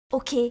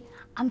Okay,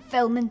 I'm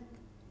filming.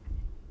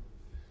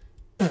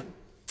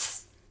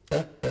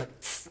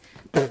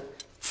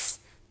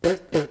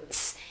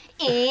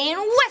 In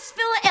West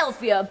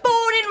Philadelphia,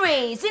 born and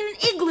raised in an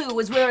igloo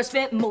is where I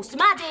spent most of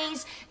my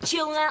days.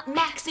 Chilling out,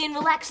 maxing,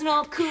 relaxing,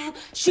 all cool,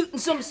 shooting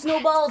some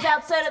snowballs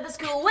outside of the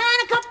school. When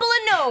a couple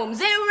of gnomes,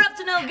 they were up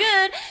to no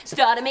good,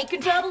 started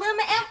making trouble in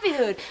my Effie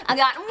hood. I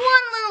got in one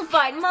little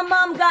fight and my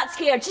mom got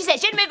scared. She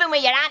said, "You're moving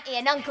with your auntie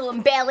and uncle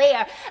in Bel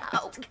Air."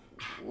 Oh,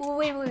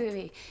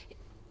 wait.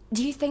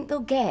 Do you think they'll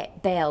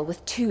get Belle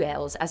with 2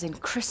 L's as in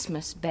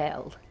Christmas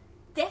Belle?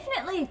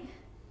 Definitely.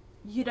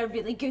 You're a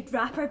really good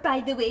rapper,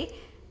 by the way.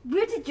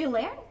 Where did you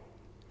learn?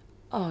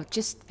 Oh,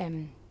 just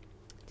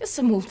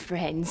some old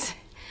friends.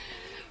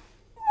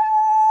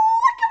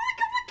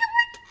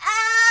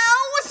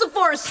 Whistle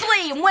for a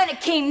sleigh, and when it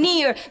came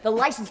near, the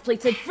license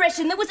plate said fresh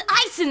and there was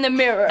ice in the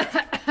mirror.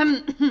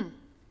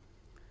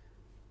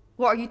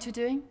 What are you two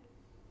doing?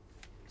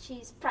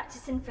 She's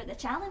practicing for the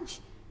challenge.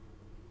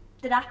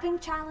 The rapping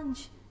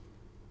challenge.